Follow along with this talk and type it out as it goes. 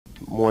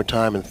more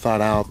time and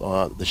thought out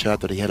the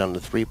shot that he had on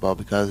the 3 ball,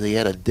 because he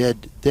had a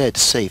dead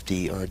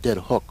safety or a dead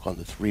hook on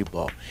the 3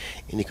 ball,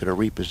 and he could have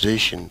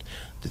repositioned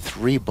the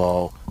 3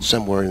 ball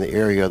somewhere in the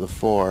area of the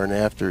 4, and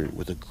after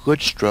with a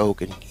good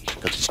stroke, and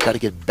because he's got to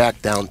get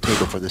back down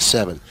table for the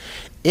 7,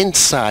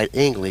 inside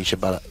English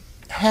about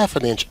a half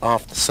an inch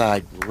off the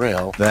side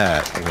rail,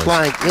 That was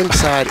flying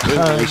inside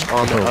English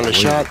on the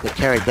shot that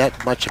carried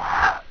that much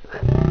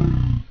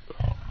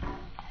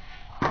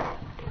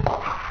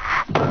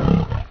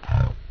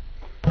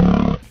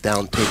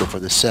down table for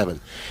the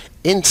 7,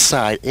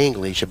 inside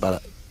English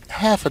about a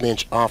half an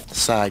inch off the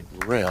side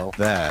rail,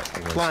 that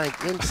was flying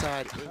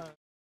inside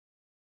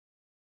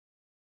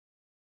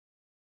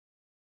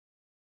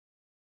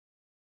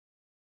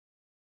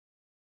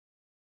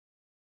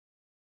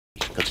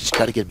because he's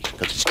got to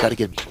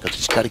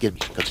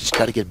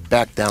get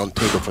back down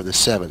table for the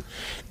 7,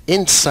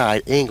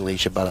 inside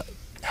English about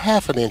a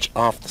half an inch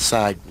off the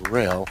side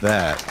rail,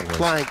 that was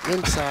flying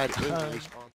inside English